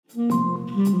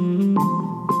Welcome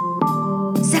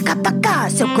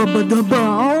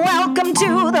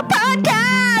to the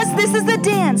podcast. This is the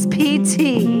Dance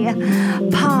PT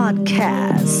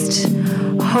podcast,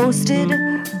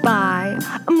 hosted by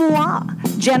moi,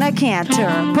 Jenna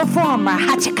Cantor, performer,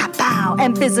 hachikapow,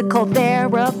 and physical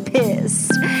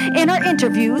therapist. In our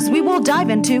interviews, we will dive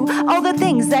into all the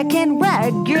things that can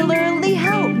regularly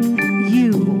help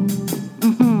you.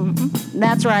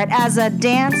 That's right, as a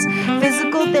dance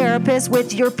physical therapist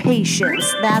with your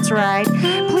patients. That's right.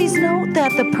 Please note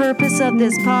that the purpose of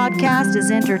this podcast is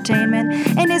entertainment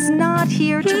and is not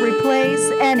here to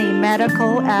replace any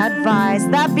medical advice.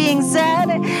 That being said,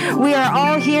 we are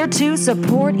all here to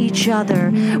support each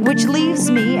other, which leaves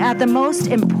me at the most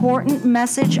important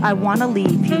message I want to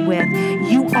leave you with.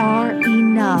 You are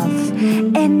enough,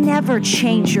 and never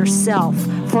change yourself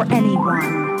for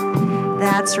anyone.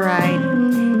 That's right.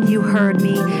 You heard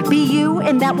me. Be you,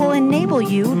 and that will enable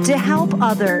you to help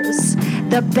others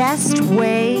the best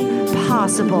way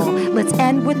possible. Let's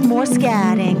end with more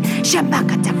scatting.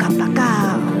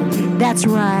 That's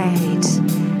right.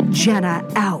 Jenna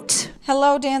out.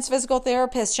 Hello, dance physical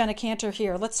therapist Jenna Cantor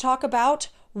here. Let's talk about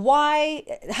why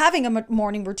having a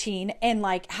morning routine and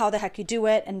like how the heck you do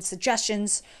it and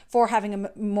suggestions for having a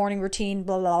morning routine.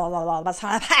 Blah, blah, blah, blah,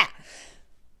 blah.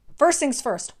 First things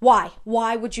first, why?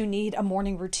 Why would you need a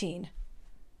morning routine?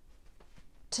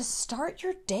 To start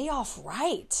your day off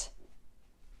right.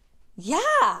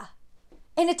 Yeah.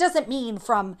 And it doesn't mean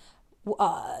from 9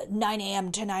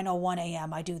 a.m. to 9:01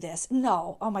 a.m. I do this.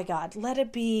 No. Oh my God. Let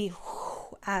it be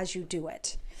as you do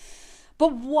it.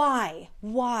 But why?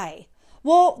 Why?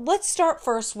 Well, let's start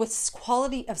first with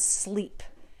quality of sleep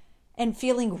and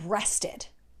feeling rested.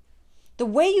 The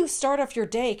way you start off your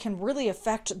day can really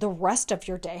affect the rest of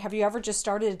your day. Have you ever just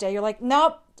started a day? You're like,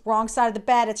 nope, wrong side of the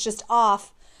bed. It's just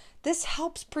off. This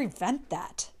helps prevent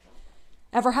that.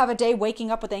 Ever have a day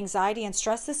waking up with anxiety and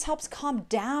stress? This helps calm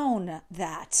down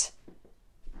that.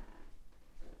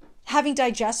 Having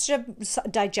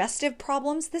digestive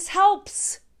problems? This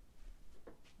helps.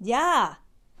 Yeah.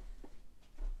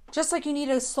 Just like you need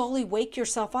to slowly wake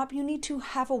yourself up, you need to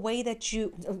have a way that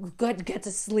you get to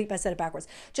sleep. I said it backwards.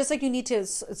 Just like you need to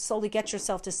slowly get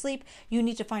yourself to sleep, you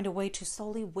need to find a way to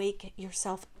slowly wake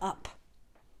yourself up.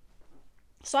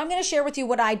 So I'm going to share with you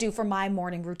what I do for my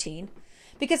morning routine,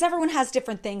 because everyone has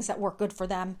different things that work good for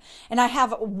them. And I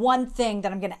have one thing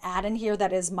that I'm going to add in here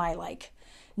that is my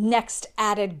next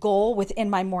added goal within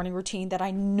my morning routine that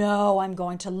I know I'm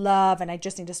going to love, and I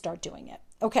just need to start doing it.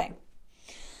 Okay.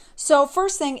 So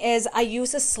first thing is I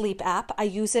use a sleep app. I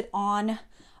use it on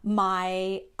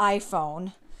my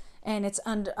iPhone, and it's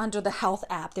under the health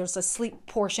app. There's a sleep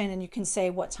portion, and you can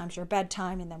say what time's your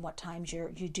bedtime and then what times you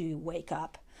do wake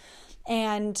up.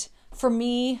 And for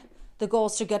me, the goal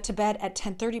is to get to bed at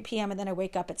 10:30 p.m. and then I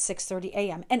wake up at 6:30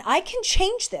 a.m. And I can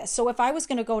change this. So if I was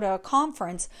going to go to a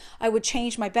conference, I would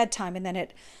change my bedtime, and then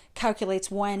it calculates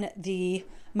when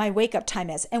my wake up time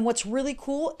is. And what's really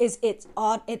cool is it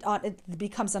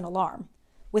becomes an alarm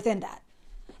within that.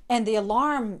 And the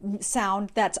alarm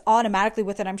sound that's automatically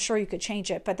with it, I'm sure you could change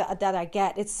it, but that I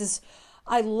get, it's this,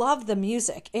 I love the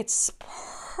music. It's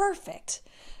perfect.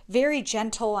 Very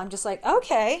gentle. I'm just like,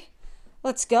 okay,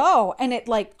 let's go. And it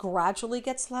gradually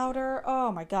gets louder.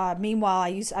 Oh my God.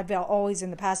 Meanwhile, I've been always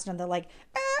in the past done the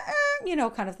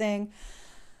kind of thing.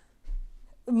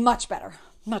 Much better.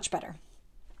 Much better.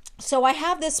 So I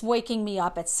have this waking me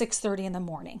up at 6:30 in the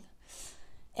morning.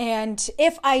 And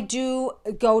if I do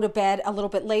go to bed a little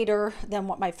bit later than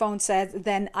what my phone says,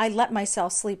 then I let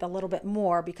myself sleep a little bit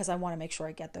more because I want to make sure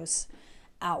I get those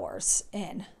hours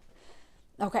in.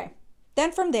 Okay.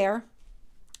 Then from there,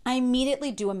 I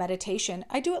immediately do a meditation.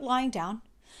 I do it lying down.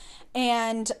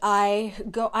 And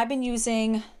I've been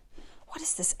using, what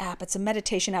is this app? It's a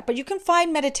meditation app, but you can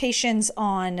find meditations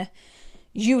on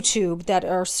YouTube that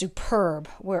are superb.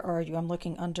 Where are you? I'm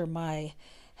looking under my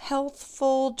health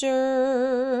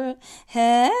folder.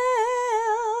 Where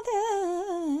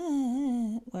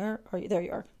are you? There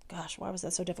you are. Gosh, why was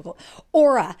that so difficult?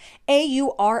 Aura,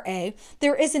 A-U-R-A.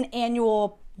 There is an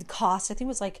annual cost. I think it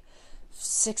was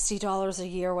 $60 a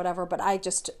year or whatever, but I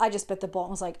just bit the bullet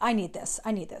and was like, I need this.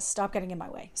 Stop getting in my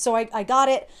way. So I got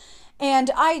it.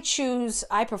 And I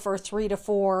prefer 3 to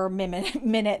 4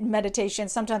 minute meditation.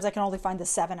 Sometimes I can only find the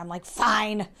 7. I'm like,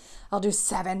 fine, I'll do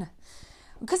 7.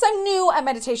 Because I'm new at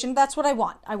meditation. That's what I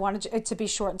want. I wanted it to be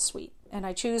short and sweet. And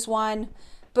I choose one,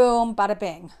 boom, bada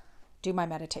bing, do my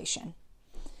meditation.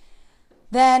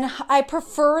 Then I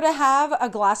prefer to have a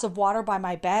glass of water by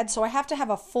my bed. So I have to have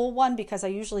a full one because I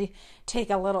usually take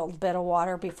a little bit of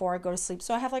water before I go to sleep.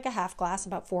 So I have like a half glass,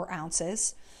 about 4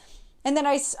 ounces. And then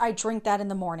I drink that in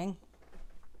the morning.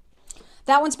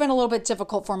 That one's been a little bit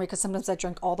difficult for me because sometimes I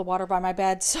drink all the water by my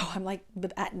bed. So I'm like,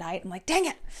 at night, I'm like, dang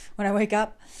it, when I wake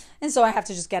up. And so I have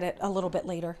to just get it a little bit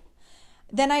later.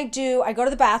 Then I go to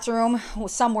the bathroom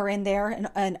somewhere in there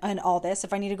and all this.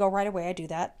 If I need to go right away, I do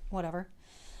that, whatever.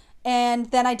 And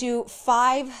then I do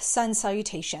 5 sun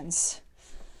salutations.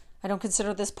 I don't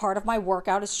consider this part of my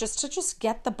workout. It's just to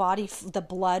get the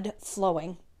blood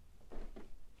flowing.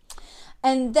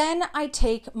 And then I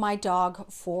take my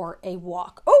dog for a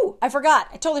walk. Oh, I forgot.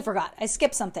 I totally forgot. I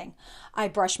skipped something. I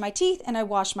brush my teeth and I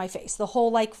wash my face. The whole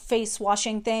like face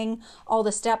washing thing, all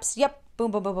the steps. Yep.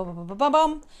 Boom, boom, boom, boom, boom, boom, boom,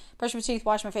 boom. Brush my teeth,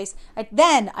 wash my face.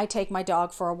 Then I take my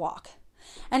dog for a walk.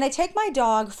 And I take my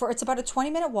dog it's about a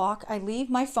 20-minute walk. I leave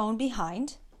my phone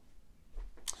behind.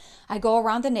 I go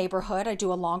around the neighborhood. I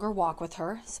do a longer walk with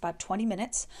her. It's about 20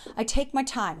 minutes. I take my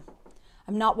time.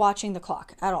 I'm not watching the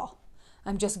clock at all.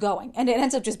 I'm just going. And it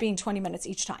ends up just being 20 minutes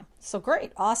each time. So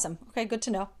great. Awesome. Okay, good to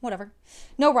know. Whatever.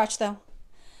 No rush though.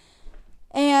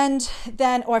 And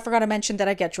then, I forgot to mention that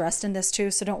I get dressed in this too.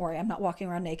 So don't worry. I'm not walking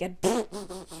around naked.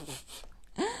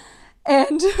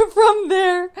 And from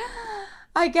there,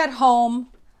 I get home.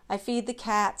 I feed the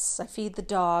cats. I feed the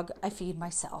dog. I feed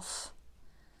myself.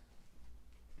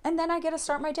 And then I get to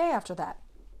start my day after that.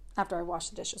 After I wash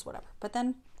the dishes, whatever. But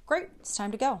then, great. It's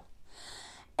time to go.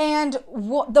 And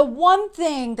the one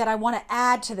thing that I want to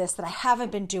add to this that I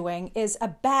haven't been doing is a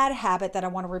bad habit that I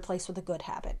want to replace with a good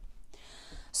habit.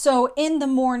 So in the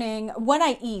morning, when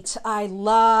I eat, I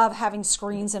love having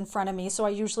screens in front of me. So I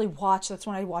usually that's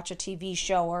when I watch a TV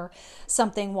show or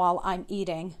something while I'm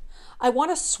eating. I want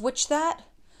to switch that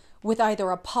with either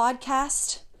a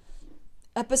podcast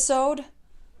episode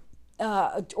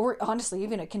or honestly,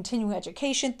 even a continuing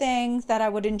education thing that I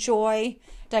would enjoy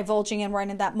divulging in right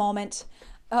in that moment.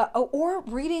 Or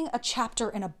reading a chapter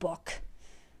in a book.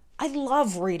 I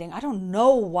love reading. I don't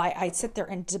know why I sit there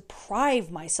and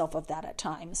deprive myself of that at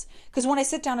times. Because when I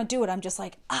sit down and do it, I'm just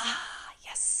like,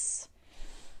 yes.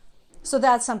 So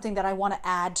that's something that I want to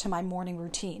add to my morning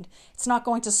routine. It's not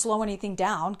going to slow anything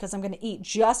down because I'm going to eat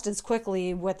just as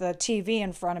quickly with a TV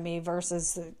in front of me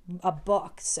versus a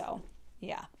book. So,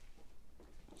 yeah.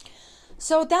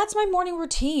 So that's my morning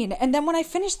routine. And then when I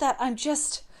finish that, I'm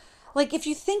just... like, if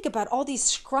you think about all these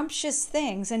scrumptious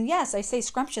things, and yes, I say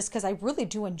scrumptious because I really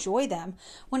do enjoy them.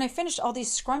 When I finish all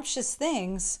these scrumptious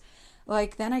things,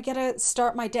 like, then I get to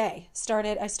start my day.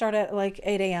 I start at like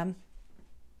 8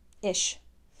 a.m.-ish.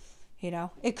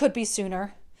 It could be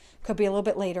sooner. Could be a little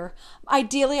bit later.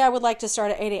 Ideally, I would like to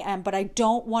start at 8 a.m., but I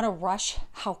don't want to rush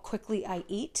how quickly I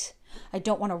eat. I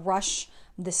don't want to rush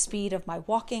the speed of my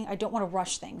walking. I don't want to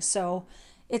rush things. So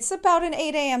it's about an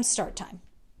 8 a.m. start time,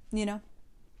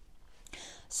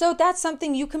 So that's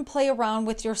something you can play around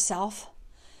with yourself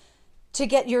to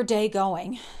get your day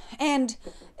going. And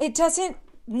it doesn't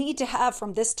need to have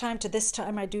from this time to this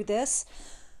time I do this.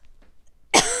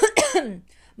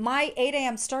 My 8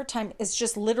 a.m. start time is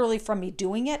just literally from me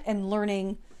doing it and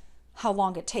learning how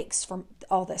long it takes for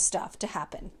all this stuff to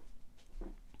happen.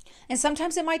 And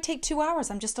sometimes it might take 2 hours.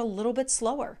 I'm just a little bit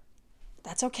slower.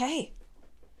 That's okay.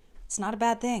 It's not a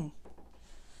bad thing.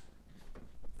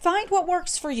 Find what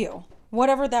works for you.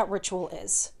 Whatever that ritual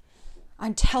is,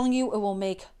 I'm telling you, it will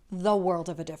make the world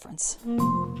of a difference.